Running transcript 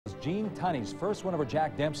Gene Tunney's first win over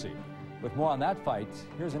Jack Dempsey. With more on that fight,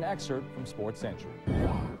 here's an excerpt from Sports Century.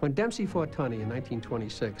 When Dempsey fought Tunney in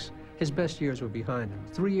 1926, his best years were behind him.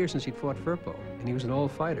 3 years since he'd fought Firpo, and he was an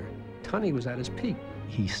old fighter. Tunney was at his peak.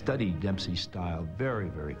 He studied Dempsey's style very,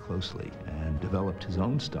 very closely and developed his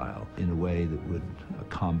own style in a way that would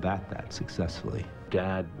combat that successfully.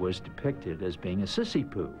 Dad was depicted as being a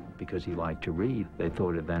sissy-poo because he liked to read. They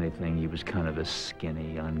thought, if anything, he was kind of a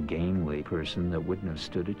skinny, ungainly person that wouldn't have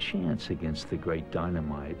stood a chance against the great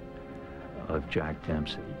dynamite of Jack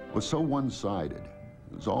Dempsey. It was so one-sided.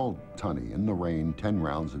 It was all Tunney in the rain, 10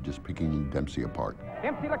 rounds of just picking Dempsey apart.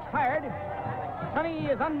 Dempsey looks tired.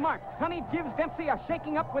 Tunney is unmarked. Tunney gives Dempsey a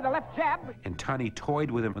shaking up with a left jab. And Tunney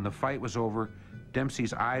toyed with him. When the fight was over,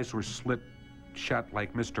 Dempsey's eyes were slit shut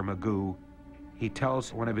like Mr. Magoo. He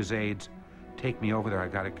tells one of his aides, "Take me over there, I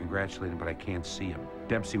gotta congratulate him, but I can't see him."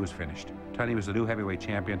 Dempsey was finished. Tunney was the new heavyweight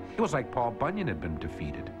champion. It was like Paul Bunyan had been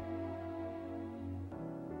defeated.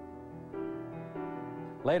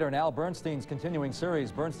 Later in Al Bernstein's continuing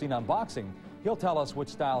series, Bernstein on Boxing, he'll tell us which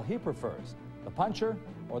style he prefers, the puncher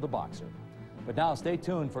or the boxer. But now stay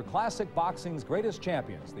tuned for classic boxing's greatest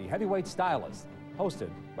champions, the heavyweight stylists,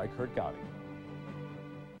 hosted by Kurt Gowdy.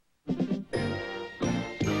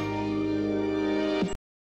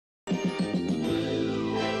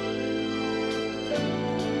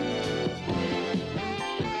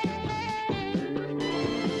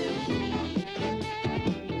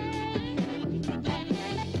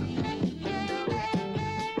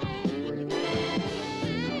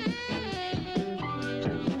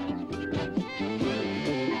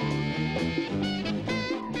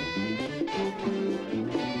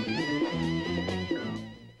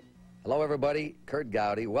 Hello, everybody. Kurt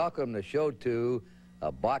Gowdy. Welcome to Show 2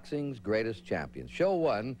 of Boxing's Greatest Champions. Show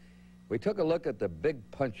 1, we took a look at the big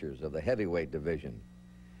punchers of the heavyweight division.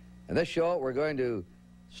 In this show, we're going to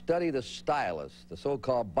study the stylists, the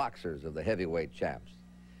so-called boxers of the heavyweight champs.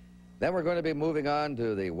 Then we're going to be moving on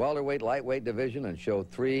to the welterweight, lightweight division in Show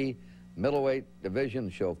 3, middleweight division,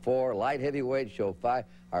 Show 4, light heavyweight, Show 5.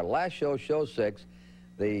 Our last show, Show 6,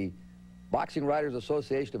 the Boxing Writers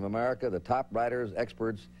Association of America, the top writers,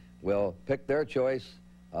 experts, will pick their choice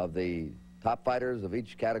of the top fighters of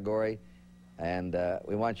each category, and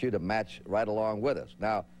we want you to match right along with us.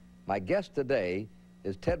 Now, my guest today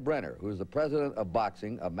is Ted Brenner, who's the president of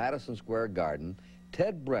boxing of Madison Square Garden.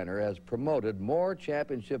 Ted Brenner has promoted more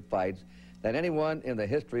championship fights than anyone in the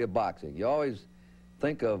history of boxing. You always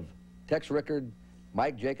think of Tex Rickard,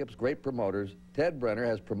 Mike Jacobs, great promoters. Ted Brenner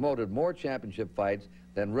has promoted more championship fights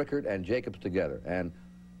than Rickard and Jacobs together. And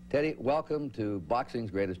Teddy, welcome to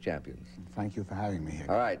Boxing's Greatest Champions. Thank you for having me here.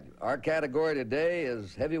 All right, our category today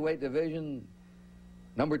is heavyweight division.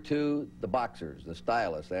 Number 2, the boxers, the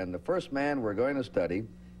stylists. And the first man we're going to study,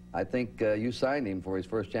 I think you signed him for his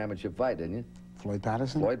first championship fight, didn't you? Floyd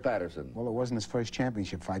Patterson? Floyd Patterson. Well, it wasn't his first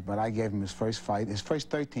championship fight, but I gave him his first fight, his first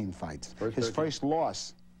 13 fights. His first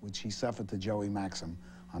loss, which he suffered to Joey Maxim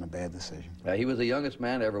on a bad decision. He was the youngest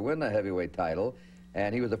man to ever win the heavyweight title,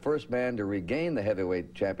 and he was the first man to regain the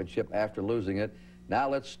heavyweight championship after losing it. Now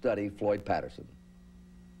let's study Floyd Patterson.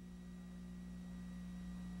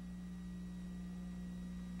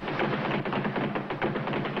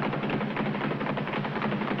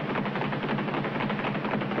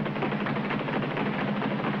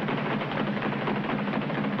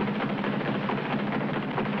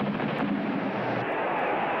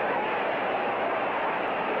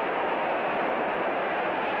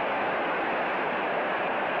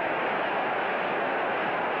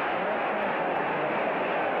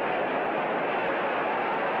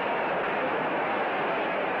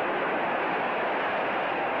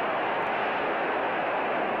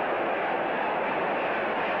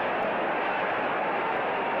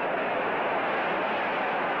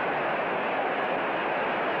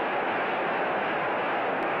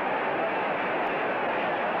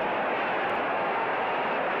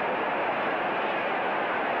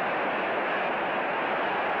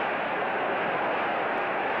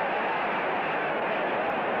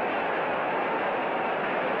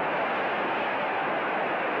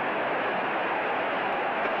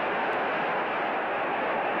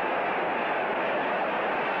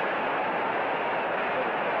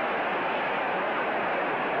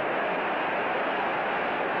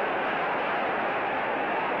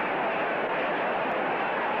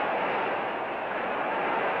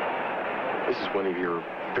 This is one of your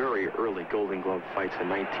very early Golden Glove fights in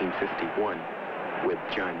 1951 with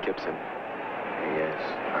John Gibson. Yes,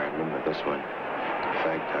 I remember this one. In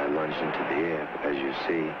fact, I lunged into the air, as you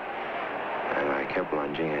see, and I kept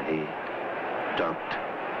lunging, and he ducked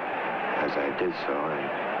as I did so, and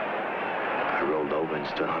I I rolled over and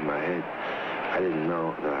stood on my head. I didn't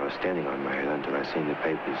know that I was standing on my head until I seen the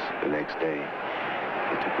papers the next day.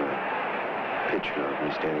 They took a picture of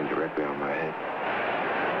me standing directly on my head.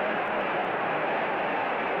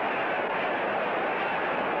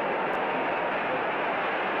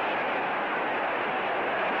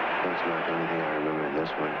 That's not the only thing I remember in this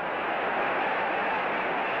one.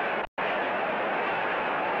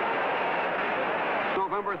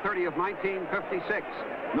 November 30th, 1956.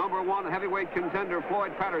 #1 heavyweight contender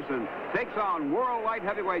Floyd Patterson takes on world light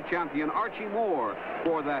heavyweight champion Archie Moore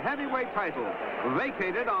for the heavyweight title,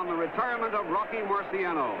 vacated on the retirement of Rocky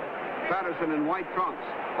Marciano. Patterson in white trunks.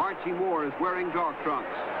 Archie Moore is wearing dark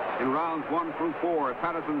trunks. In rounds 1 through 4,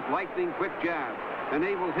 Patterson's lightning quick jab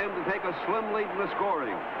enables him to take a slim lead in the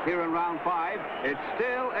scoring. Here in round 5, it's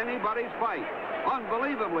still anybody's fight.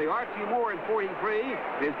 Unbelievably, Archie Moore at 43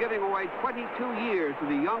 is giving away 22 years to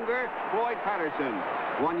the younger Floyd Patterson.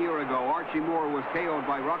 1 year ago, Archie Moore was KO'd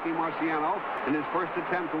by Rocky Marciano in his first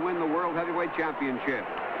attempt to win the World Heavyweight Championship.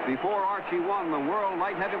 Before Archie won the World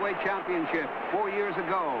Light Heavyweight Championship 4 years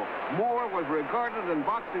ago, Moore was regarded in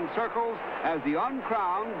boxing circles as the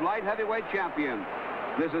uncrowned light heavyweight champion.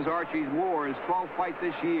 This is Archie Moore's 12th fight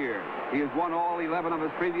this year. He has won all 11 of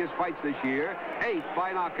his previous fights this year, 8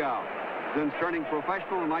 by knockout. Since turning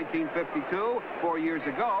professional in 1952, 4 years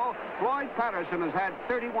ago, Floyd Patterson has had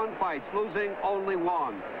 31 fights, losing only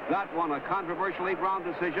 1. That one, a controversial 8-round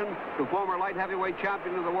decision to former light heavyweight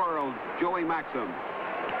champion of the world, Joey Maxim.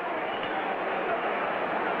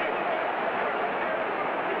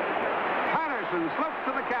 Patterson slips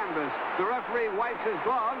to the canvas. The referee wipes his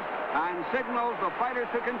gloves and signals the fighters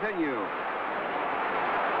to continue.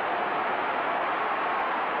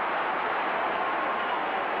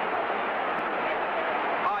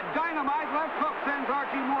 Dynamite left hook sends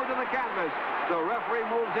Archie Moore to the canvas. The referee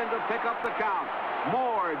moves in to pick up the count.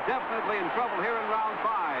 Moore definitely in trouble here in round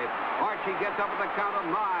 5. Archie gets up at the count of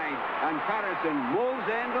 9, and Patterson moves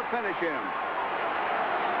in to finish him.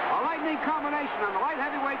 A lightning combination, and the light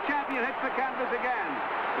heavyweight champion hits the canvas again.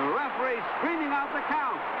 The referee screaming out the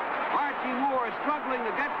count. Archie Moore struggling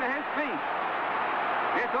to get to his feet.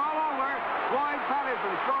 It's all over. Floyd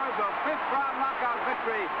Patterson scores a 5th-round knockout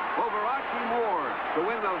victory over Archie Moore to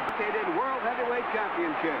win the vacated World Heavyweight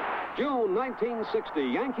Championship. June 1960,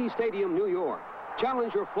 Yankee Stadium, New York.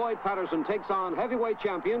 Challenger Floyd Patterson takes on heavyweight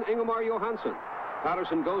champion Ingemar Johansson.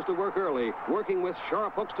 Patterson goes to work early, working with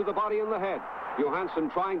sharp hooks to the body and the head. Johansson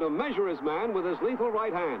trying to measure his man with his lethal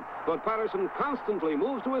right hand, but Patterson constantly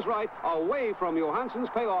moves to his right, away from Johansson's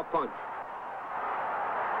payoff punch.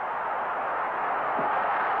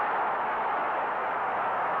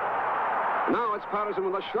 Now it's Patterson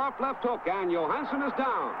with a sharp left hook, and Johansson is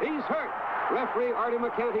down. He's hurt. Referee Artie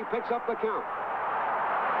McCanty picks up the count.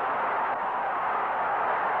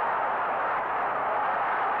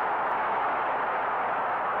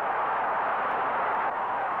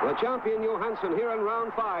 The champion Johansson here in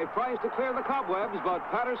round 5 tries to clear the cobwebs, but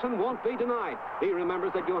Patterson won't be denied. He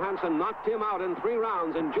remembers that Johansson knocked him out in 3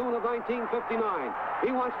 rounds in June of 1959.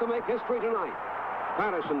 He wants to make history tonight.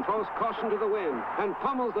 Patterson throws caution to the wind and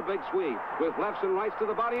pummels the big Swede with lefts and rights to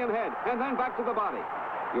the body and head, and then back to the body.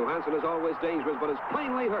 Johansson is always dangerous, but is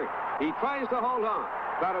plainly hurt. He tries to hold on.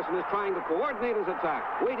 Patterson is trying to coordinate his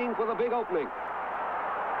attack, waiting for the big opening.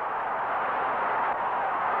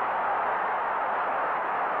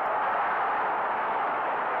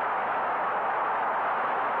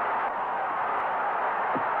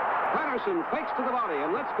 Patterson fakes to the body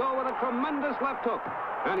and lets go with a tremendous left hook.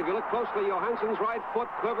 And if you look closely, Johansson's right foot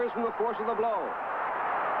quivers from the force of the blow.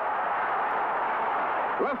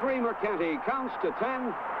 Referee McCanty counts to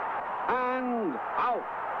 10 and out.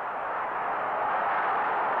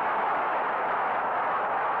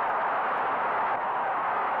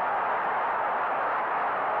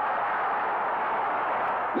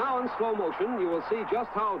 Now in slow motion, you will see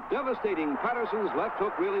just how devastating Patterson's left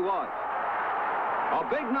hook really was. A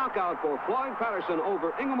big knockout for Floyd Patterson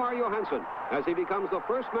over Ingemar Johansson as he becomes the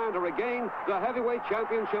first man to regain the heavyweight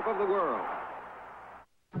championship of the world.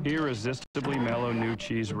 Irresistibly mellow new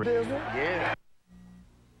cheese. Yeah.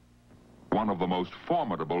 One of the most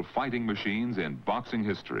formidable fighting machines in boxing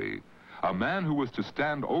history. A man who was to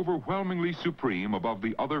stand overwhelmingly supreme above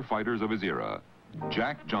the other fighters of his era.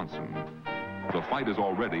 Jack Johnson. The fight is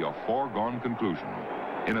already a foregone conclusion.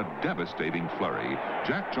 In a devastating flurry,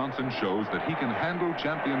 Jack Johnson shows that he can handle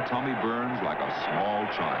champion Tommy Burns like a small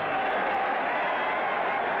child.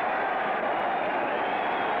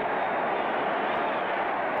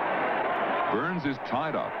 Burns is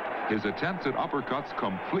tied up, his attempts at uppercuts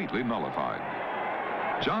completely nullified.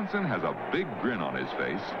 Johnson has a big grin on his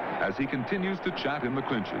face as he continues to chat in the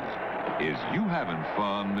clinches. Is you having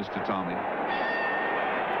fun, Mr. Tommy?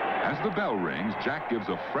 As the bell rings, Jack gives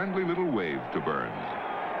a friendly little wave to Burns.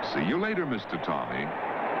 See you later, Mr. Tommy.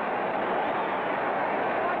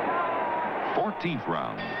 14th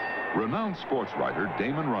round. Renowned sports writer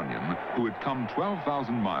Damon Runyon, who had come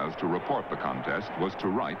 12,000 miles to report the contest, was to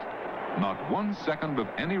write, "Not 1 second of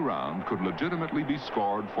any round could legitimately be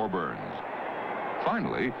scored for Burns."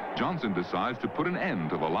 Finally, Johnson decides to put an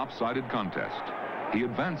end to the lopsided contest. He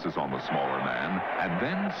advances on the smaller man, and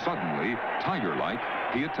then suddenly, tiger-like,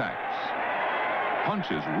 he attacks.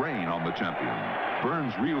 Punches rain on the champion.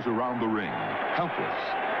 Burns reels around the ring, helpless.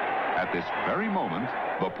 At this very moment,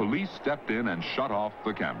 the police stepped in and shut off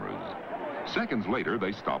the cameras. Seconds later,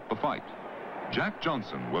 they stopped the fight. Jack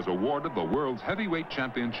Johnson was awarded the World's Heavyweight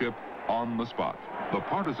Championship on the spot. The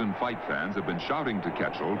partisan fight fans have been shouting to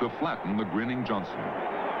Ketchel to flatten the grinning Johnson.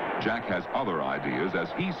 Jack has other ideas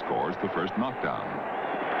as he scores the first knockdown.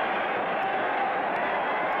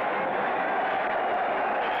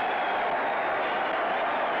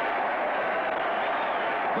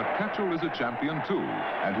 But Ketchel is a champion too,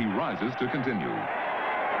 and he rises to continue.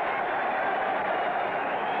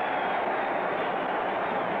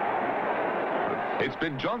 It's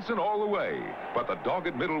been Johnson all the way, but the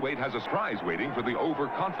dogged middleweight has a surprise waiting for the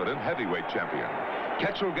overconfident heavyweight champion.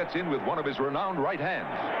 Ketchel gets in with one of his renowned right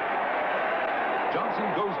hands. Johnson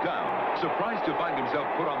goes down, surprised to find himself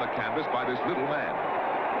put on the canvas by this little man.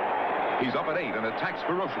 He's up at 8 and attacks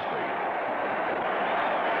ferociously.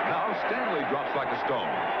 Now Stanley drops like a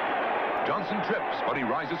stone. Johnson trips, but he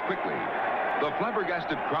rises quickly. The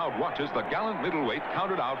flabbergasted crowd watches the gallant middleweight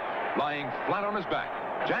counted out, lying flat on his back.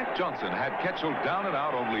 Jack Johnson had Ketchel down and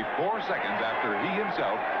out only 4 seconds after he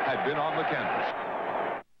himself had been on the canvas.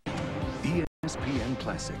 ESPN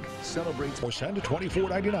Classic celebrates. Or send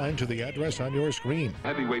 $24.99 to the address on your screen.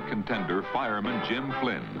 Heavyweight contender fireman Jim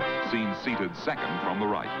Flynn, seen seated second from the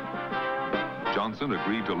right. Johnson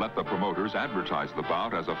agreed to let the promoters advertise the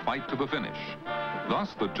bout as a fight to the finish.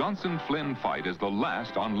 Thus, the Johnson-Flynn fight is the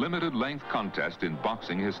last unlimited length contest in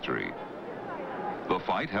boxing history. The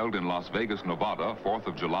fight, held in Las Vegas, Nevada, 4th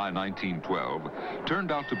of July, 1912, turned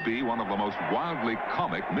out to be one of the most wildly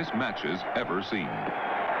comic mismatches ever seen.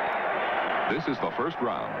 This is the first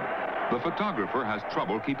round. The photographer has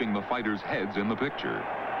trouble keeping the fighters' heads in the picture.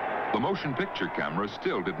 The motion picture camera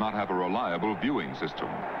still did not have a reliable viewing system.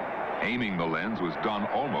 Aiming the lens was done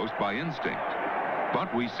almost by instinct.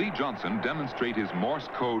 But we see Johnson demonstrate his Morse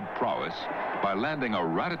code prowess by landing a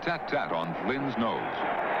rat-a-tat-tat on Flynn's nose.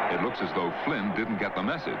 It looks as though Flynn didn't get the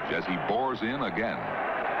message as he bores in again.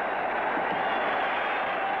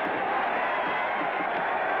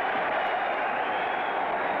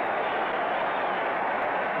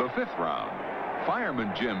 The 5th round.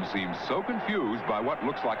 Fireman Jim seems so confused by what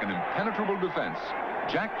looks like an impenetrable defense.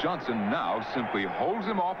 Jack Johnson now simply holds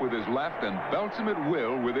him off with his left and belts him at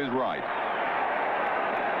will with his right.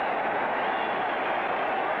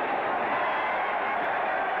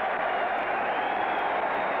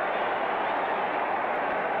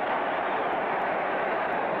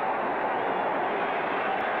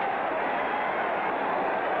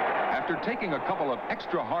 After taking a couple of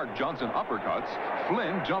extra hard Johnson uppercuts,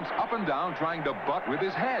 Flynn jumps up and down trying to butt with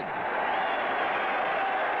his head.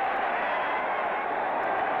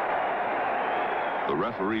 The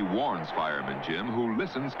referee warns Fireman Jim, who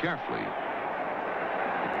listens carefully.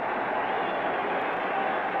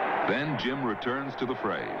 Then Jim returns to the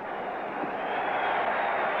fray.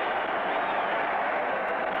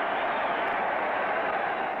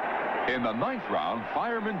 In the 9th round,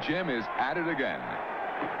 Fireman Jim is at it again.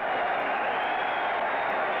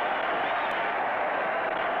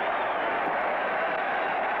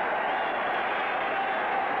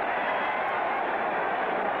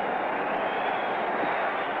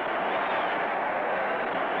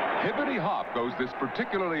 Hippity-hop goes this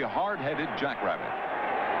particularly hard-headed jackrabbit.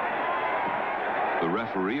 The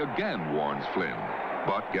referee again warns Flynn,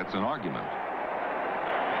 but gets an argument.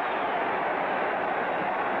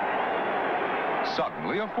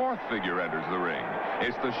 Suddenly, a 4th figure enters the ring.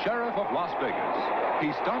 It's the Sheriff of Las Vegas.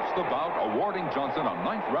 He stops the bout, awarding Johnson a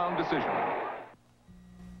 9th round decision.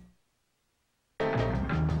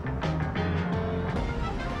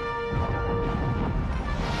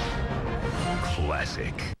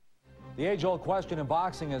 Classic. The age-old question in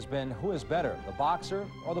boxing has been, who is better, the boxer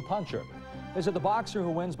or the puncher? Is it the boxer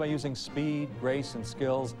who wins by using speed, grace, and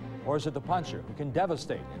skills, or is it the puncher who can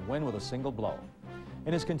devastate and win with a single blow?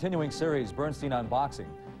 In his continuing series, Bernstein on Boxing,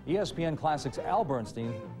 ESPN Classic's Al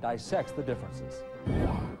Bernstein dissects the differences.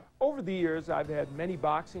 Over the years, I've had many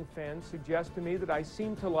boxing fans suggest to me that I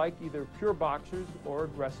seem to like either pure boxers or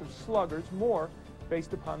aggressive sluggers more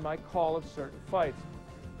based upon my call of certain fights.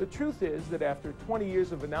 The truth is that after 20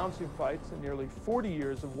 years of announcing fights and nearly 40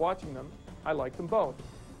 years of watching them, I like them both.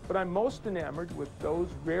 But I'm most enamored with those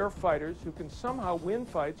rare fighters who can somehow win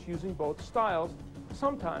fights using both styles,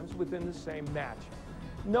 sometimes within the same match.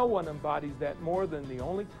 No one embodies that more than the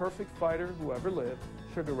only perfect fighter who ever lived,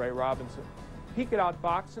 Sugar Ray Robinson. He could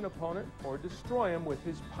outbox an opponent or destroy him with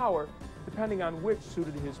his power, depending on which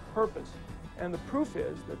suited his purpose. And the proof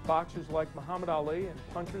is that boxers like Muhammad Ali and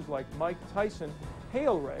punchers like Mike Tyson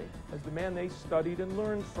hail Ray as the man they studied and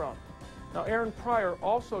learned from. Now, Aaron Pryor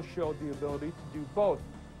also showed the ability to do both.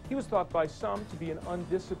 He was thought by some to be an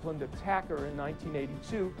undisciplined attacker in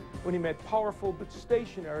 1982 when he met powerful but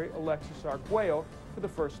stationary Alexis Arguello for the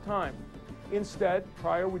first time. Instead,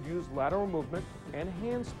 Pryor would use lateral movement and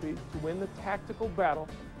hand speed to win the tactical battle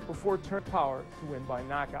before turning power to win by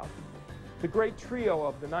knockout. The great trio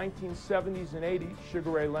of the 1970s and 80s, Sugar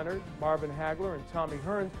Ray Leonard, Marvin Hagler, and Tommy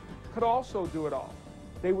Hearns, could also do it all.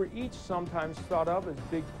 They were each sometimes thought of as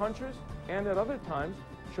big punchers, and at other times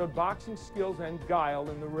showed boxing skills and guile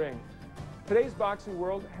in the ring. Today's boxing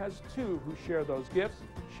world has two who share those gifts,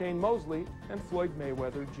 Shane Mosley and Floyd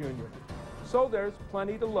Mayweather Jr. So there's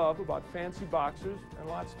plenty to love about fancy boxers and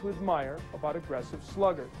lots to admire about aggressive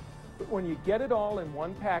sluggers. But when you get it all in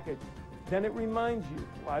one package, then it reminds you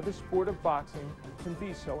why the sport of boxing can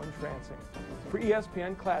be so entrancing. For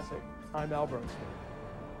ESPN Classic, I'm Al Bernstein.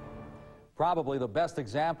 Probably the best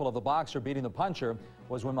example of the boxer beating the puncher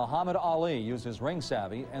was when Muhammad Ali used his ring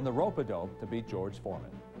savvy and the rope-a-dope to beat George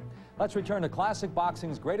Foreman. Let's return to classic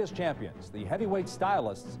boxing's greatest champions, the heavyweight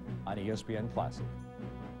stylists, on ESPN Classic.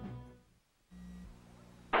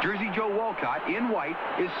 Jersey Joe Walcott, in white,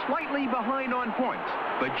 is slightly behind on points,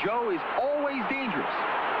 but Joe is always dangerous.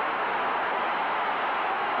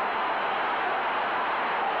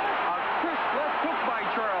 A crisp left hook by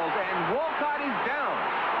Charles, and Walcott is down.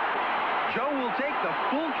 Joe will take the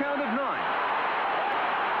full count of 9.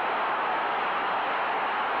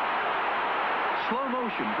 Slow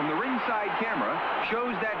motion from the ringside camera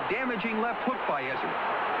shows that damaging left hook by Ezzard.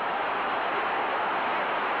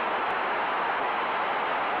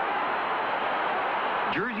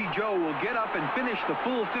 Jersey Joe will get up and finish the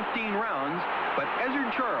full 15 rounds, but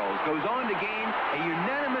Ezzard Charles goes on to gain a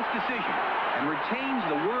unanimous decision and retains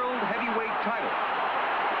the World Heavyweight title.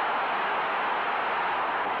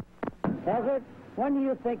 Ezzard, when do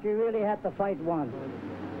you think you really had the fight won?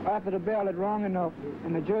 After the bell had rung and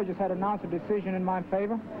the judges had announced a decision in my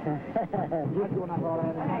favor. That's when I thought I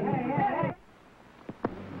had it.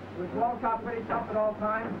 Was Walcott pretty tough at all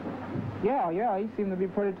times? Yeah, he seemed to be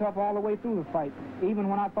pretty tough all the way through the fight. Even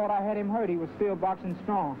when I thought I had him hurt, he was still boxing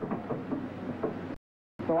strong.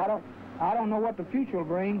 So I don't know what the future will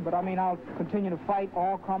bring, but I mean, I'll continue to fight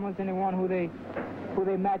all comers, anyone who they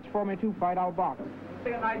match for me to fight, I'll box. A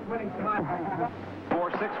nice winning tonight. For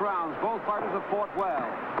 6 rounds, both fighters have fought well,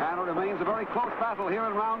 and it remains a very close battle here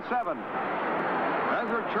in round 7.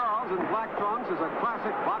 Ezzard Charles in black trunks is a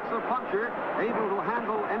classic boxer-puncher, able to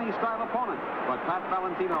handle any style opponent. But Pat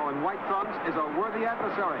Valentino in white trunks is a worthy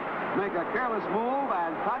adversary. Make a careless move,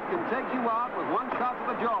 and Pat can take you out with one shot to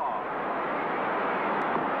the jaw.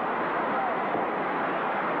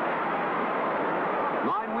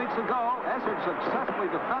 Weeks ago, Ezzard successfully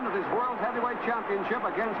defended his World Heavyweight Championship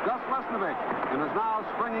against Gus Lesnovich and is now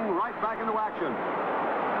springing right back into action.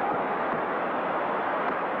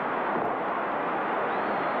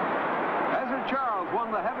 Ezzard Charles won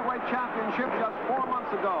the Heavyweight Championship just 4 months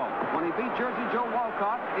ago when he beat Jersey Joe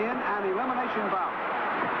Walcott in an elimination bout.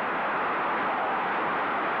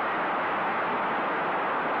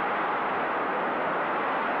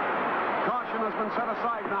 Has been set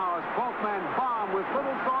aside now as both men bomb with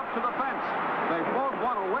little thought to the fence. They both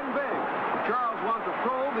want to win big. Charles wants to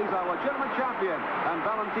prove he's a legitimate champion, and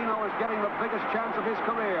Valentino is getting the biggest chance of his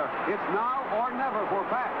career. It's now or never for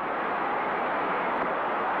Pat.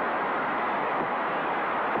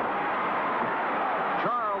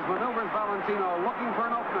 Charles maneuvers Valentino, looking for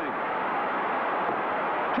an opening.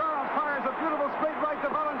 Charles fires a beautiful straight right to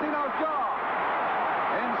Valentino's jaw.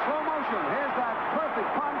 In slow motion, here's that perfect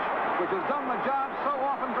punch, which has done the job so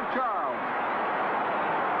often for Charles.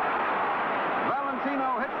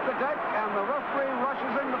 Valentino hits the deck, and the referee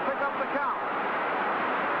rushes in to pick up the count.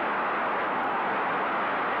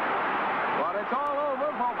 But it's all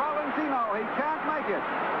over for Valentino. He can't make it.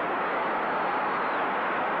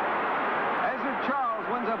 Ezzard Charles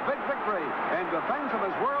wins a big victory in defense of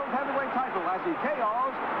his World Heavyweight title as he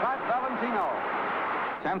KOs Pat Valentino.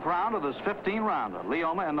 10th round of this 15-rounder.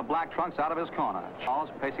 Leoma in the black trunks out of his corner. Charles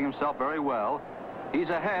pacing himself very well. He's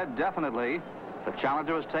ahead, definitely. The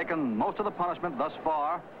challenger has taken most of the punishment thus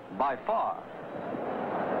far, by far.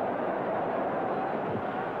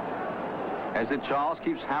 Ezzard Charles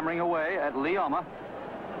keeps hammering away at Lee Ulmer.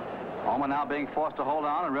 Ulmer now being forced to hold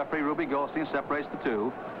on, and referee Ruby Goldstein separates the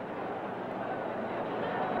two.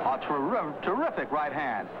 A terrific right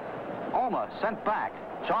hand. Ulmer sent back.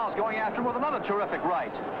 Charles going after him with another terrific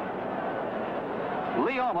right.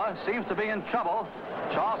 Lee Ulmer seems to be in trouble.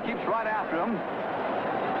 Charles keeps right after him.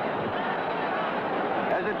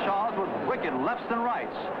 Ezzard Charles with wicked lefts and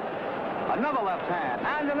rights. Another left hand,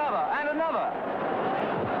 and another, and another.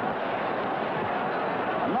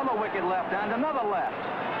 Another wicked left, and another left.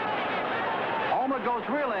 Ulmer goes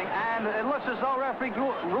reeling, and it looks as though referee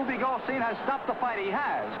Ruby Goldstein has stopped the fight. He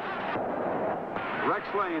has. Rex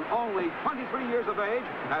Lane, only 23 years of age,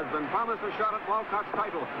 has been promised a shot at Walcott's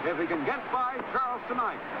title if he can get by Charles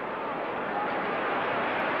tonight.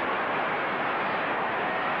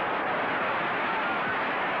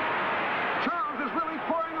 Charles is really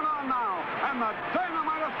pouring it on now, and the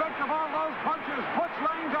dynamite effect of all those punches puts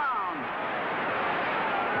Lane down.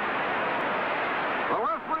 The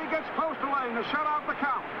referee gets close to Lane to shut out the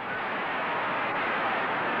count.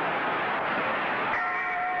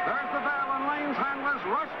 There's the bell, and Lane's handlers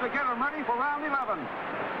rush to get him ready for round 11.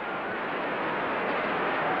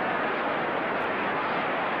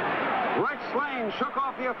 Rex Lane shook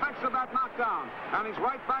off the effects of that knockdown, and he's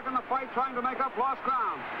right back in the fight trying to make up lost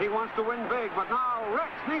ground. He wants to win big, but now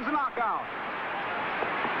Rex needs a knockout.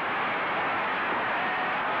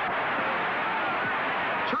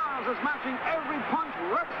 Charles is matching every punch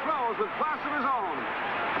Rex throws with class of his own.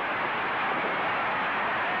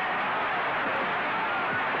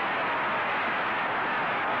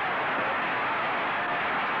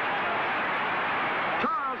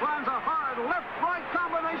 Lands a hard left-right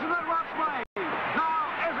combination that rocks Lane. Now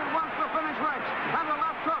Ezzard wants to finish Rex, and a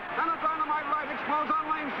left hook and a dynamite right explodes on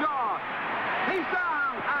Lane's jaw. He's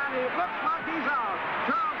down, and it looks like he's out.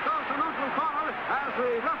 Charles goes to neutral corner as the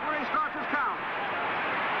referee starts his count.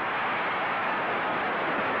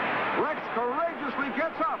 Rex courageously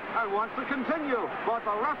gets up and wants to continue, but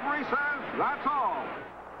the referee says that's all.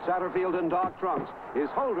 Satterfield in dark trunks is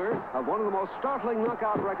holder of one of the most startling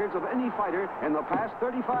knockout records of any fighter in the past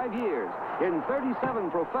 35 years. In 37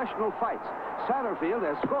 professional fights, Satterfield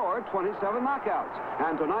has scored 27 knockouts.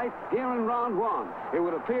 And tonight, here in round 1, it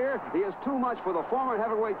would appear he is too much for the former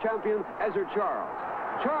heavyweight champion, Ezzard Charles.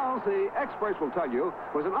 Charles, the experts will tell you,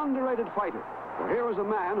 was an underrated fighter. Well, here was a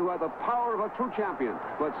man who had the power of a true champion,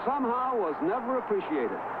 but somehow was never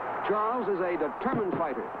appreciated. Charles is a determined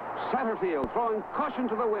fighter. Satterfield, throwing caution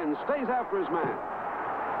to the wind, stays after his man.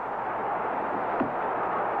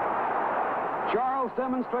 Charles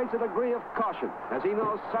demonstrates a degree of caution, as he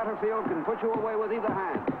knows Satterfield can put you away with either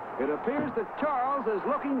hand. It appears that Charles is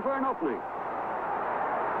looking for an opening.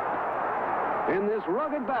 In this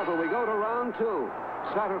rugged battle, we go to round 2.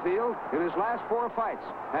 Satterfield, in his last 4 fights,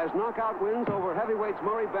 has knockout wins over heavyweights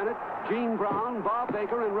Murray Bennett, Gene Brown, Bob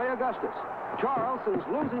Baker, and Ray Augustus. Charles, since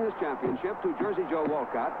losing his championship to Jersey Joe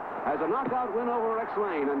Walcott, has a knockout win over Rex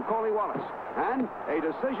Lane and Coley Wallace, and a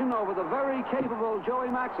decision over the very capable Joey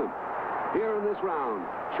Maxim. Here in this round,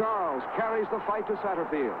 Charles carries the fight to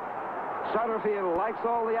Satterfield. Satterfield likes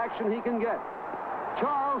all the action he can get.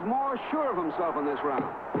 Charles more sure of himself in this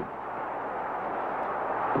round.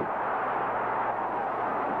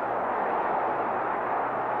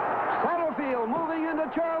 Satterfield moving into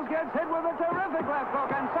Charles, gets hit with a terrific left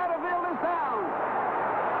hook, and Satterfield is down.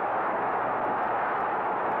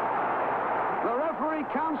 The referee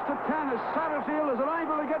counts to 10 as Satterfield is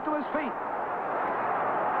unable to get to his feet.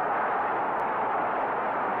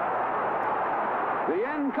 The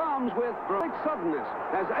end comes with great suddenness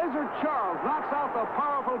as Ezzard Charles knocks out the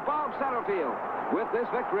powerful Bob Satterfield. With this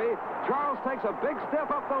victory, Charles takes a big step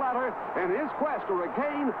up the ladder in his quest to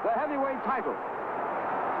regain the heavyweight title.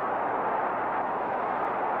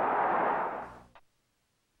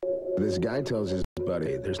 This guy tells his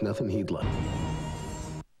buddy there's nothing he'd like.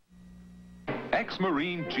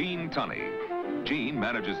 Ex-Marine Gene Tunney. Gene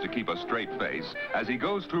manages to keep a straight face as he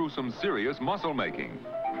goes through some serious muscle making.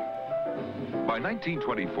 By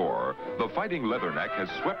 1924, the Fighting Leatherneck has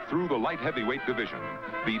swept through the light heavyweight division,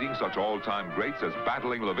 beating such all-time greats as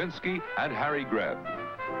Battling Levinsky and Harry Greb.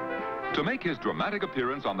 To make his dramatic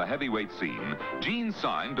appearance on the heavyweight scene, Gene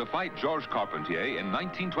signed to fight Georges Carpentier in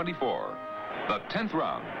 1924. The 10th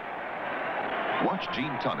round. Watch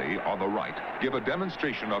Gene Tunney on the right give a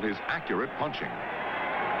demonstration of his accurate punching.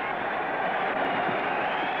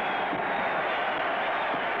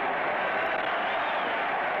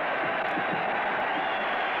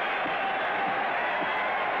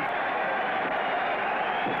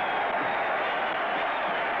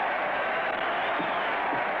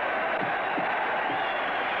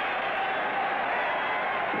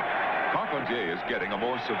 Carpentier is getting a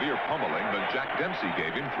more severe pummeling than Jack Dempsey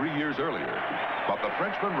gave him 3 years earlier. But the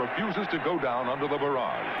Frenchman refuses to go down under the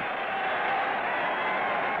barrage.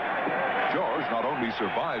 Georges not only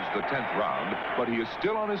survives the 10th round, but he is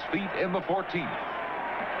still on his feet in the 14th.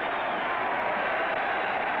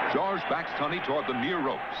 Georges backs Tunney toward the near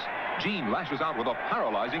ropes. Jean lashes out with a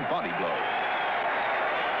paralyzing body blow.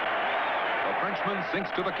 The Frenchman sinks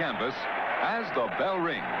to the canvas as the bell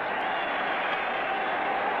rings.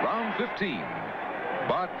 Round 15,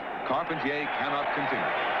 but Carpentier cannot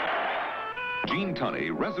continue. Jean Tunney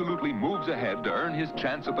resolutely moves ahead to earn his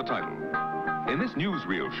chance at the title. In this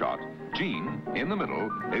newsreel shot, Jean, in the middle,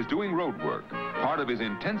 is doing road work, part of his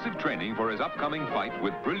intensive training for his upcoming fight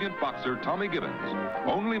with brilliant boxer Tommy Gibbons,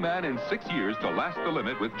 only man in 6 years to last the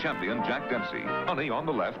limit with champion Jack Dempsey. Tunney on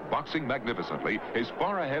the left, boxing magnificently, is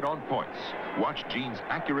far ahead on points. Watch Jean's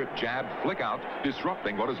accurate jab flick out,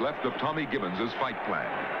 disrupting what is left of Tommy Gibbons' fight plan.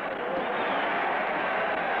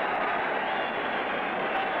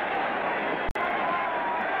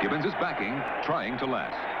 Gibbons is backing, trying to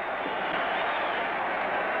last.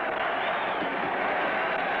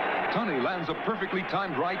 Tunney lands a perfectly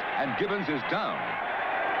timed right, and Gibbons is down.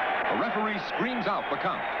 The referee screams out the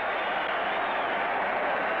count.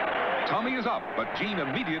 Tommy is up, but Jean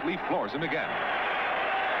immediately floors him again.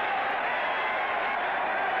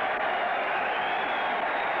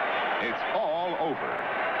 It's all over.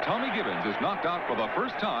 Tommy Gibbons is knocked out for the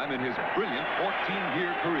first time in his brilliant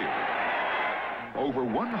 14-year career. Over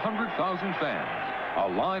 100,000 fans, a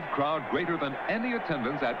live crowd greater than any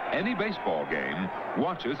attendance at any baseball game,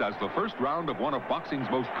 watches as the first round of one of boxing's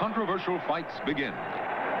most controversial fights begins.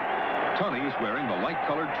 Tunney is wearing the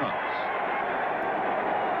light-colored trunks.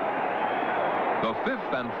 The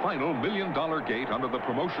fifth and final $1 million gate under the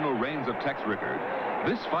promotional reins of Tex Rickard,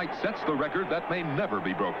 this fight sets the record that may never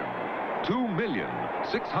be broken.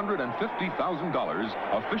 $2,650,000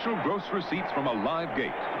 official gross receipts from a live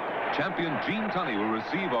gate. Champion Jean Tunney will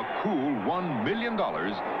receive a cool $1 million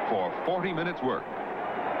for 40 minutes work.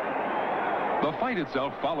 The fight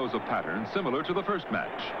itself follows a pattern similar to the first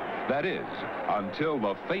match. That is, until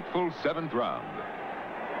the fateful 7th round.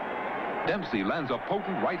 Dempsey lands a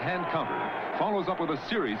potent right-hand counter, follows up with a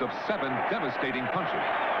series of 7 devastating punches.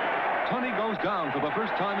 Tunney goes down for the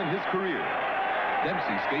first time in his career.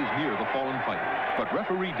 Dempsey stays near the fallen fighter, but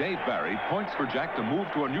referee Dave Barry points for Jack to move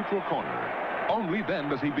to a neutral corner. Only then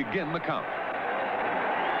does he begin the count.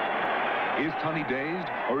 Is Tunney dazed,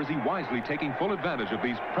 or is he wisely taking full advantage of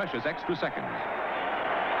these precious extra seconds?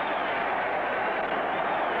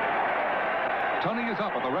 Tunney is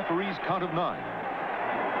up at the referee's count of 9.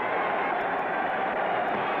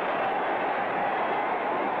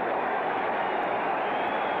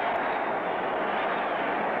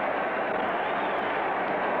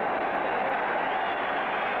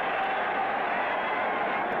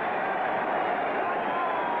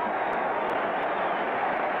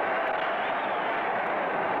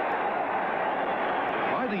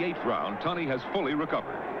 By the 8th round, Tunney has fully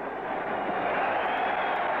recovered.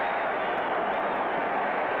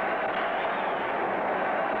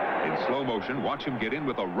 In slow motion, watch him get in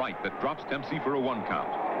with a right that drops Dempsey for a 1 count.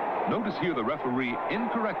 Notice here the referee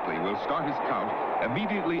incorrectly will start his count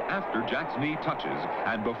immediately after Jack's knee touches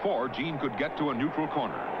and before Jean could get to a neutral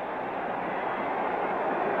corner.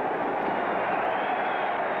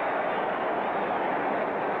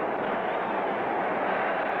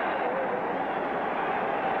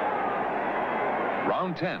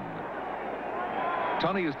 Round 10.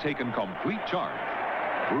 Tunney has taken complete charge.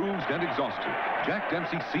 Bruised and exhausted, Jack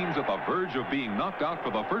Dempsey seems at the verge of being knocked out for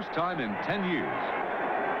the first time in 10 years.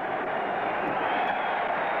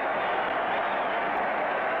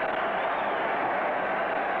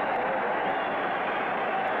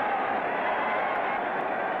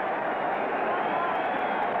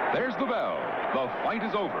 There's the bell. The fight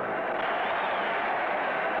is over.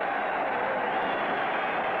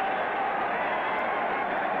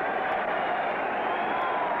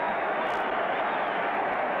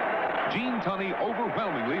 Jean Tunney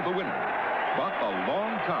overwhelmingly the winner. But the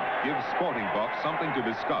long count gives sporting buffs something to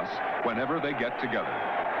discuss whenever they get together.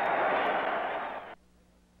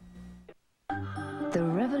 The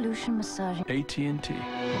Revolution Massaging. AT&T.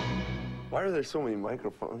 Why are there so many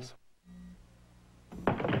microphones?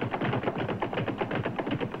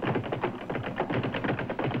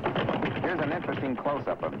 Here's an interesting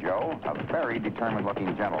close-up of Joe, a very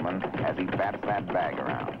determined-looking gentleman, as he bats that bag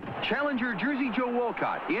around. Challenger Jersey Joe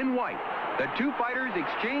Walcott in white. The two fighters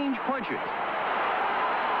exchange punches.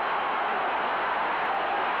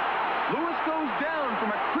 Lewis goes down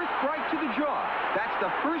from a crisp right to the jaw. That's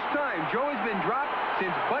the first time Joe has been dropped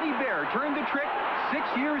since Buddy Bear turned the trick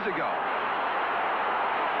 6 years ago.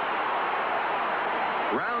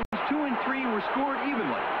 Rounds 2 and 3 were scored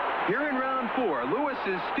evenly. Here in round 4, Lewis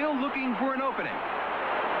is still looking for an opening.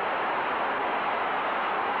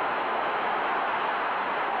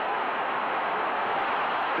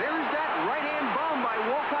 There's that right-hand bomb by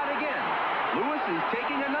Walcott again. Lewis is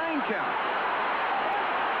taking a 9 count.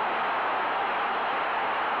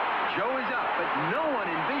 Joe is up, but no one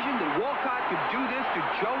envisioned that Walcott could do this to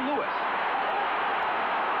Joe Louis.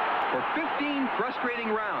 For 15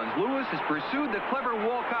 frustrating rounds, Lewis has pursued the clever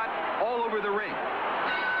Walcott all over the ring.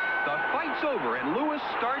 The fight's over, and Lewis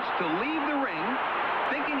starts to leave the ring,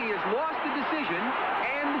 thinking he has lost the decision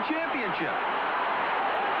and the championship.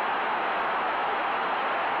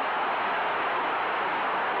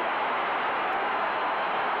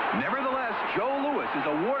 Nevertheless, Joe Louis is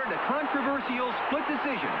awarded a controversial split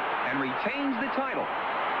decision and retains the title.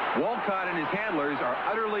 Walcott and his handlers are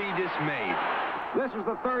utterly dismayed. This is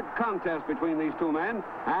the third contest between these two men,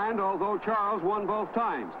 and although Charles won both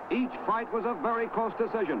times, each fight was a very close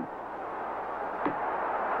decision.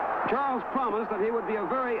 Charles promised that he would be a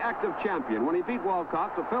very active champion when he beat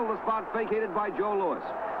Walcott to fill the spot vacated by Joe Louis.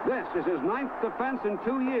 This is his 9th defense in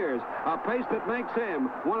 2 years, a pace that makes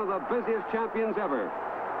him one of the busiest champions ever.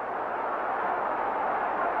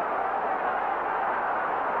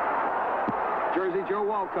 Jersey Joe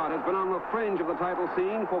Walcott has been on the fringe of the title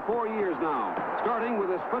scene for 4 years now, starting with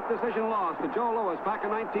a split decision loss to Joe Louis back in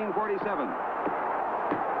 1947.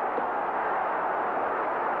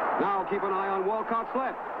 Now keep an eye on Walcott's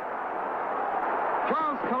left.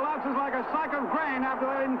 Charles collapses like a sack of grain after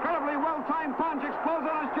that incredibly well-timed punch explodes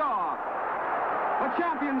on his jaw. The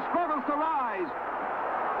champion struggles to rise.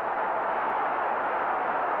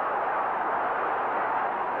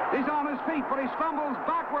 He's on his feet, but he stumbles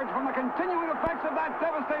backwards from the continuing effects of that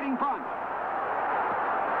devastating punch.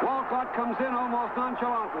 Walcott comes in almost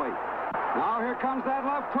nonchalantly. Now here comes that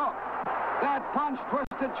left hook. That punch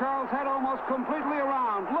twisted Charles' head almost completely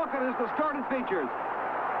around. Look at his distorted features.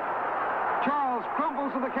 Charles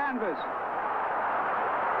crumbles to the canvas.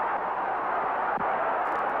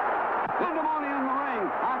 Pandemonium in the ring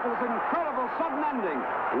after this incredible sudden ending.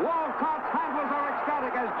 Walcott's handlers are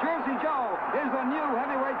ecstatic as Jersey Joe is the new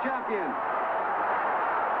heavyweight champion.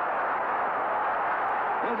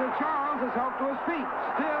 Desert Charles is helped to his feet,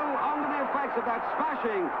 still under the effects of that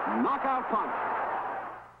smashing knockout punch.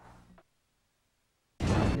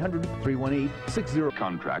 318-60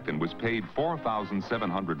 contract and was paid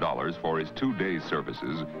 $4,700 for his 2 days'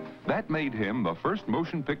 services. That made him the first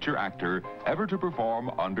motion picture actor ever to perform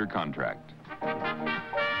under contract.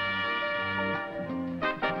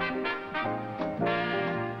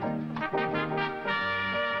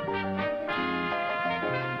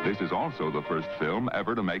 This is also the first film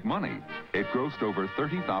ever to make money. It grossed over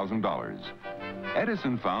 $30,000.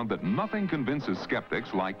 Edison found that nothing convinces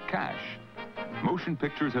skeptics like cash. Motion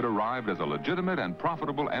pictures had arrived as a legitimate and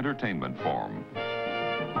profitable entertainment form.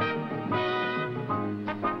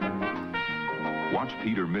 Watch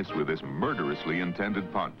Peter miss with this murderously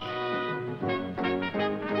intended punch.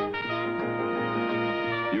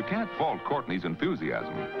 You can't fault Courtney's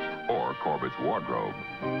enthusiasm or Corbett's wardrobe.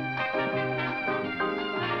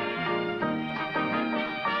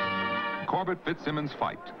 Corbett-Fitzsimmons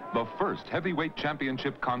fight, the first heavyweight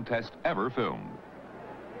championship contest ever filmed.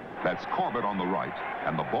 That's Corbett on the right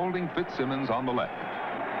and the balding Fitzsimmons on the left.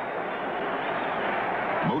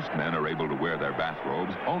 Most men are able to wear their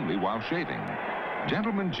bathrobes only while shaving.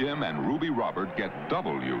 Gentleman Jim and Ruby Robert get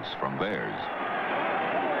double use from theirs.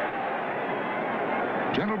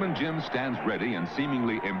 Gentleman Jim stands ready and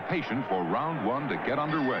seemingly impatient for round 1 to get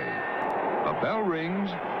underway. The bell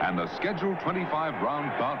rings and the scheduled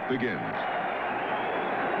 25-round bout begins.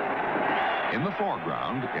 In the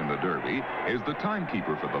foreground, in the Derby, is the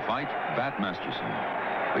timekeeper for the fight, Bat Masterson.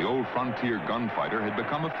 The old frontier gunfighter had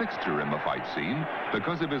become a fixture in the fight scene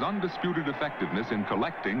because of his undisputed effectiveness in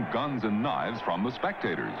collecting guns and knives from the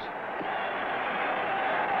spectators.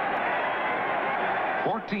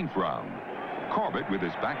 14th round. Corbett, with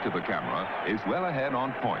his back to the camera, is well ahead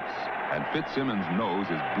on points, and Fitzsimmons' nose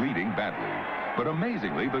is bleeding badly. But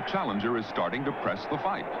amazingly, the challenger is starting to press the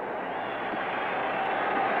fight.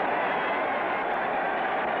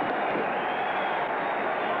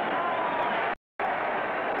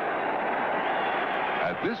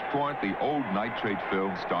 At this point, the old nitrate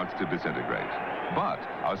film starts to disintegrate. But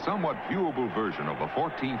a somewhat viewable version of the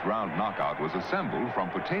 14th round knockout was assembled from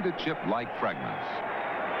potato chip-like fragments.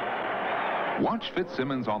 Watch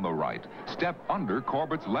Fitzsimmons on the right step under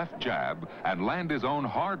Corbett's left jab and land his own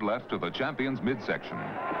hard left to the champion's midsection.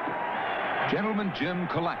 Gentleman Jim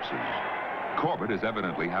collapses. Corbett has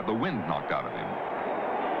evidently had the wind knocked out of him.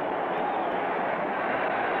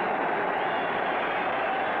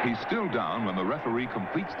 He's still down when the referee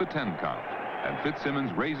completes the 10 count, and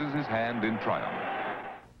Fitzsimmons raises his hand in triumph.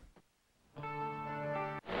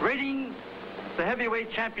 Rating the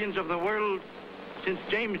heavyweight champions of the world since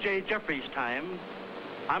James J. Jeffries' time,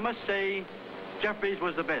 I must say Jeffries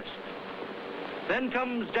was the best. Then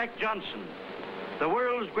comes Jack Johnson, the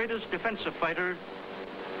world's greatest defensive fighter,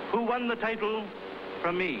 who won the title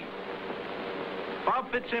from me.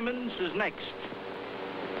 Bob Fitzsimmons is next.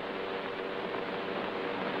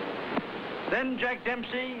 Then Jack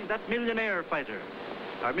Dempsey, that millionaire fighter,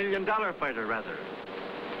 or $1 million fighter, rather.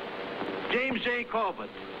 James J. Corbett,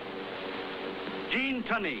 Gene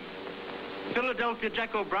Tunney, Philadelphia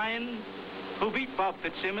Jack O'Brien, who beat Bob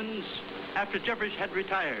Fitzsimmons after Jeffries had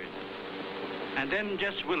retired, and then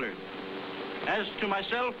Jess Willard. As to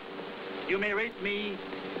myself, you may rate me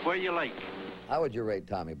where you like. How would you rate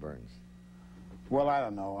Tommy Burns? Well, I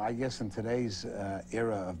don't know. I guess in today's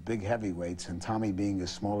era of big heavyweights, and Tommy being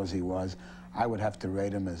as small as he was, I would have to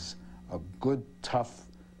rate him as a good, tough,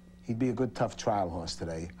 he'd be a good, tough trial horse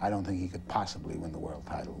today. I don't think he could possibly win the world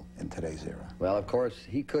title in today's era. Well, of course,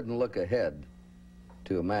 he couldn't look ahead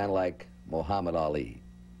to a man like Muhammad Ali.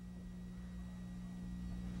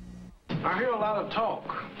 I hear a lot of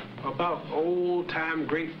talk about old-time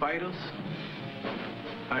great fighters.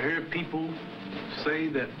 I hear people say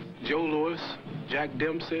that Joe Louis, Jack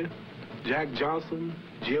Dempsey, Jack Johnson,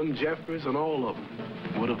 Jim Jeffries, and all of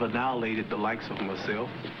them would have annihilated the likes of myself,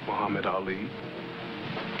 Muhammad Ali.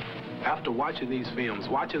 After watching these films,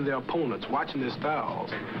 watching their opponents, watching their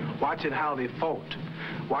styles, watching how they fought,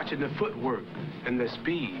 watching their footwork and their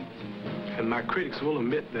speed, and my critics will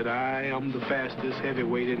admit that I am the fastest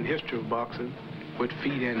heavyweight in the history of boxing with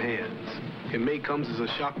feet and hands. It may come as a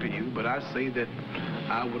shock to you, but I say that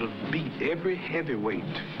I would have beat every heavyweight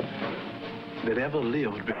that ever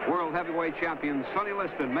lived. World heavyweight champion Sonny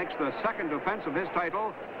Liston makes the second defense of his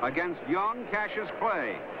title against young Cassius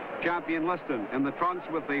Clay. Champion Liston in the trunks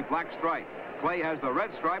with the black stripe. Clay has the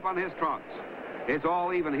red stripe on his trunks. It's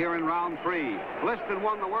all even here in round 3. Liston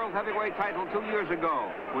won the world heavyweight title 2 years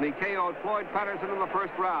ago when he KO'd Floyd Patterson in the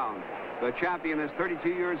first round. The champion is 32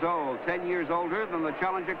 years old, 10 years older than the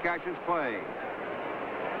challenger Cassius Clay.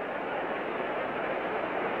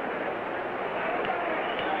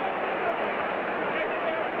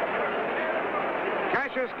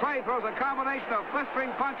 Cassius Clay throws a combination of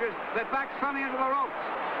blistering punches that back Sonny into the ropes.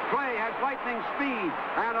 Clay has lightning speed,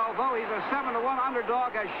 and although he's a 7-1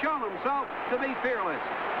 underdog, has shown himself to be fearless.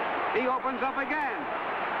 He opens up again.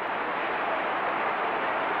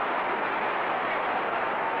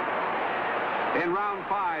 In round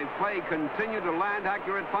 5, Clay continued to land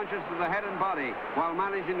accurate punches to the head and body while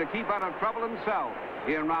managing to keep out of trouble himself.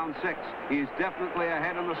 In round 6, he's definitely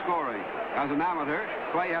ahead in the scoring. As an amateur,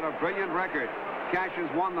 Clay had a brilliant record.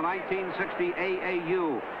 Cassius won the 1960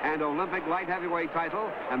 AAU and Olympic light heavyweight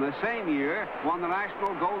title, and the same year won the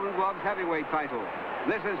National Golden Gloves heavyweight title.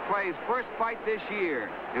 This is Clay's first fight this year.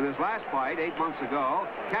 In his last fight, 8 months ago,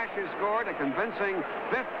 Cassius scored a convincing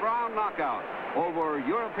 5th-round knockout over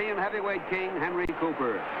European heavyweight king Henry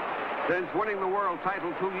Cooper. Since winning the world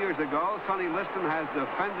title 2 years ago, Sonny Liston has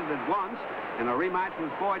defended it once. In a rematch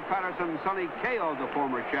with Floyd Patterson, Sonny KO'd the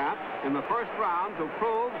former champ in the first round to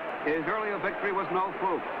prove his earlier victory was no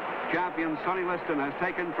fluke. Champion Sonny Liston has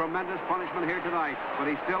taken tremendous punishment here tonight, but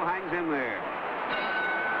he still hangs in there.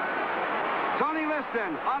 Sonny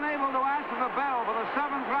Liston, unable to answer the bell for the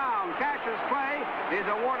 7th round. Cassius Clay is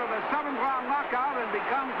awarded a 7th round knockout and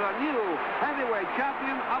becomes the new heavyweight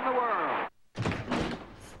champion of the world.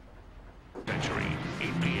 Century,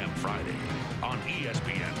 8 p.m. Friday on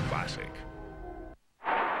ESPN Classic.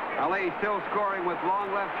 Ali still scoring with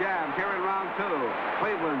long left jabs here in round 2.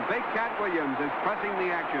 Cleveland, Big Cat Williams is pressing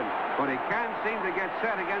the action, but he can't seem to get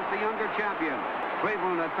set against the younger champion.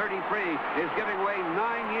 Cleveland at 33 is giving away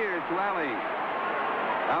 9 years to Ali.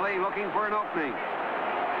 Ali looking for an opening.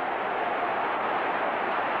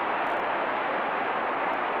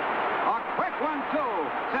 A quick 1-2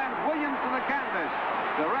 sends Williams to the canvas.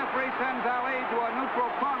 The referee sends Ali to a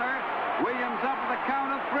neutral corner. Williams up with a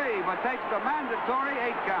count of 3, but takes the mandatory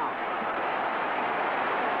 8 count.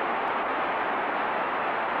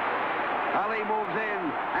 Ali moves in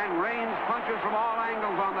and rains punches from all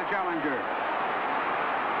angles on the challenger.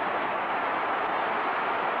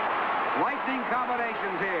 Lightning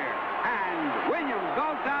combinations here, and Williams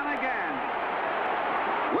goes down again.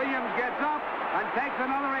 Williams gets up and takes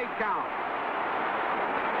another 8 count.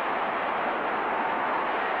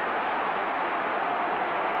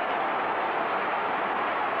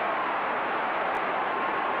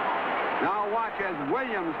 Now watch as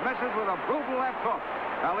Williams misses with a brutal left hook.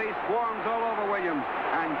 Ali swarms all over Williams,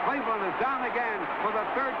 and Cleveland is down again for the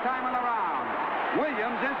third time in the round.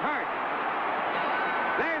 Williams is hurt.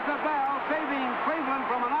 There's the bell saving Cleveland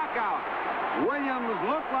from a knockout. Williams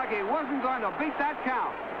looked like he wasn't going to beat that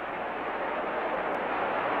count.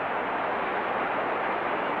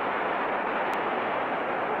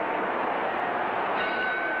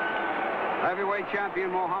 Heavyweight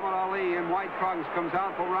champion Muhammad Ali in white trunks comes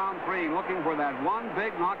out for round 3, looking for that one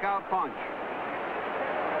big knockout punch.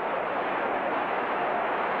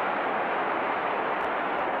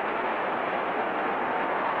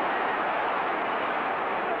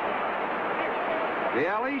 The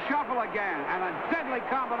Ali shuffle again, and a deadly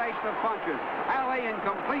combination of punches. Ali in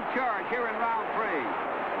complete charge here in round 3.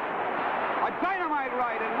 A dynamite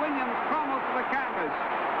right, and Williams crumbles to the canvas.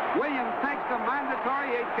 Williams takes the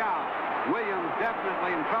mandatory 8 count. Williams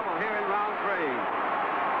definitely in trouble here in round 3.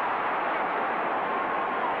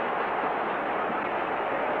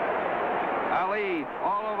 Ali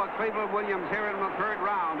all over Cleveland Williams here in the 3rd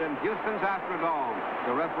round in Houston's Astrodome.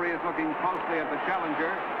 The referee is looking closely at the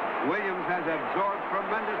challenger. Williams has absorbed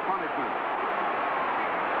tremendous punishment.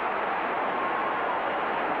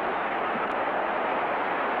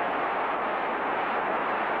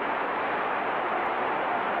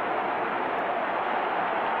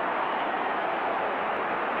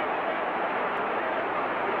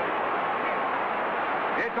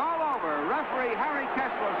 It's all over. Referee Harry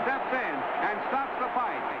Kessler steps in and stops the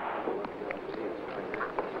fight.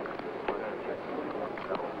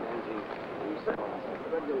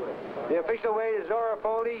 The official weight is Zora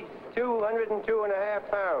Foley,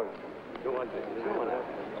 202.5 pounds. 202.5.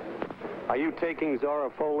 Are you taking Zora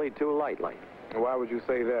Foley too lightly? Why would you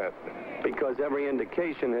say that? Because every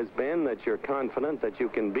indication has been that you're confident that you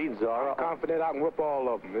can beat Zora. I'm confident I can whip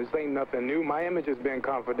all of them. This ain't nothing new. My image has been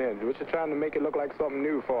confident. What you're trying to make it look like something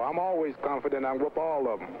new for? I'm always confident I can whip all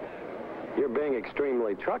of them. You're being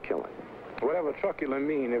extremely truculent. Whatever truculent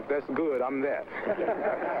mean, if that's good, I'm that.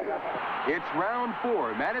 It's round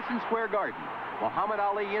 4, Madison Square Garden. Muhammad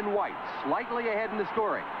Ali in white, slightly ahead in the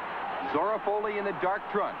scoring. Zora Foley in the dark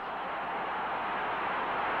trunks.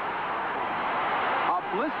 A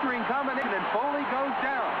blistering combination, and Foley goes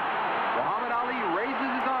down. Muhammad Ali raises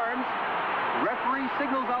his arms. Referee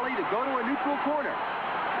signals Ali to go to a neutral corner.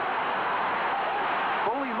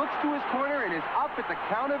 Foley looks to his corner and is up at the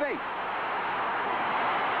count of 8.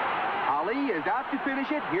 Ali is out to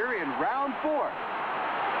finish it here in round 4.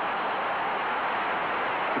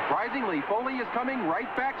 Surprisingly, Foley is coming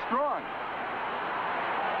right back strong.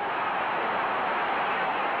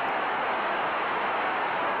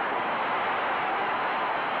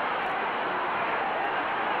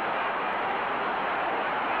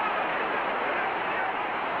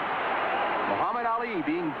 Muhammad Ali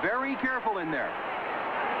being very careful in there.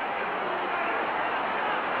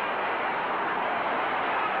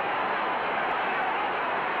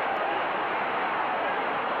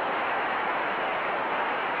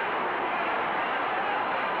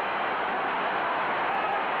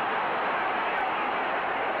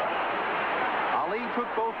 Took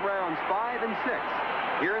both rounds 5 and 6.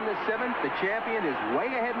 Here in the 7th, the champion is way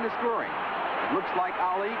ahead in the scoring. It looks like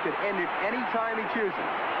Ali could end it any time he chooses.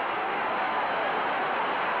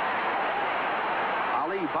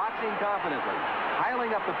 Ali boxing confidently,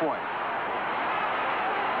 piling up the points.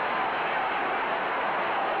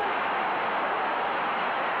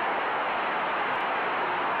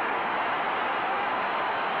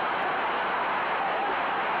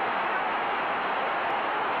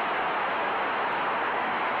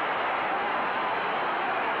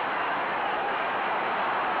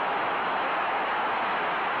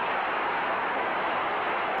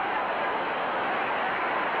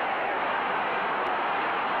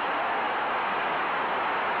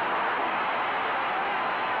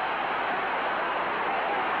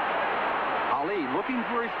 Looking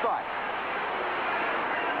for his spot.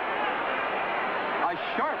 A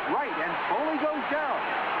sharp right, and Foley goes down.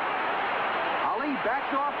 Ali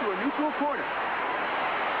backs off to a neutral corner.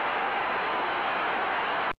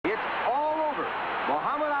 It's all over.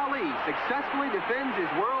 Muhammad Ali successfully defends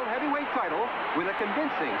his world heavyweight title with a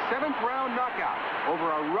convincing 7th round knockout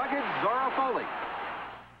over a rugged Zora Foley.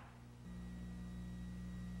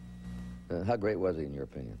 How great was he, in your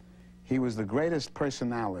opinion? He was the greatest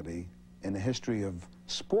personality in the history of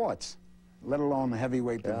sports, let alone the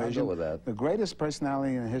heavyweight division. I'll go with that. The greatest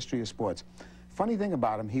personality in the history of sports. Funny thing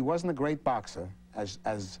about him, he wasn't a great boxer, as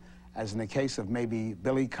in the case of maybe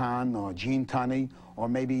Billy Conn or Gene Tunney or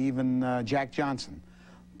maybe even Jack Johnson.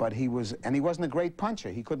 But he wasn't a great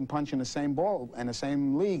puncher. He couldn't punch in the same ball, in the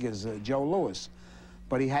same league as Joe Louis.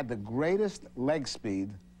 but he had the greatest leg speed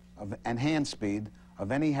and hand speed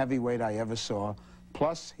of any heavyweight I ever saw.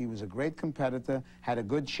 Plus, he was a great competitor, had a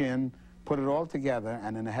good chin, put it all together,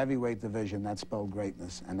 and in a heavyweight division, that spelled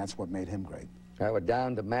greatness, and that's what made him great. All right, we're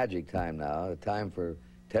down to magic time now. The time for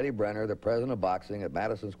Teddy Brenner, the president of boxing at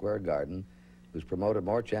Madison Square Garden, who's promoted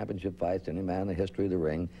more championship fights than any man in the history of the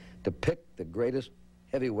ring, to pick the greatest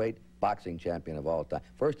heavyweight boxing champion of all time.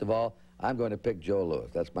 First of all, I'm going to pick Joe Louis.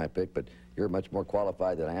 That's my pick, but you're much more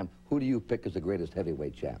qualified than I am. Who do you pick as the greatest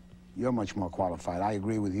heavyweight champ? You're much more qualified. I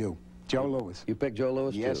agree with you. Joe Louis. You pick Joe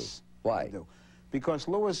Louis, yes, too? Why? I do. Because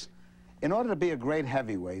Louis, in order to be a great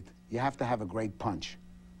heavyweight, you have to have a great punch.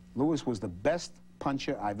 Louis was the best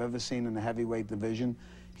puncher I've ever seen in the heavyweight division.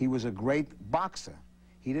 He was a great boxer.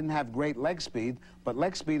 He didn't have great leg speed, but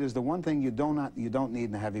leg speed is the one thing you don't need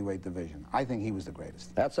in the heavyweight division. I think he was the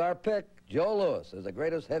greatest. That's our pick. Joe Louis is the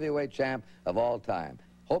greatest heavyweight champ of all time.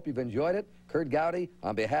 Hope you've enjoyed it. Kurt Gowdy,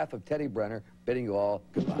 on behalf of Teddy Brenner, bidding you all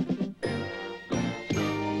goodbye.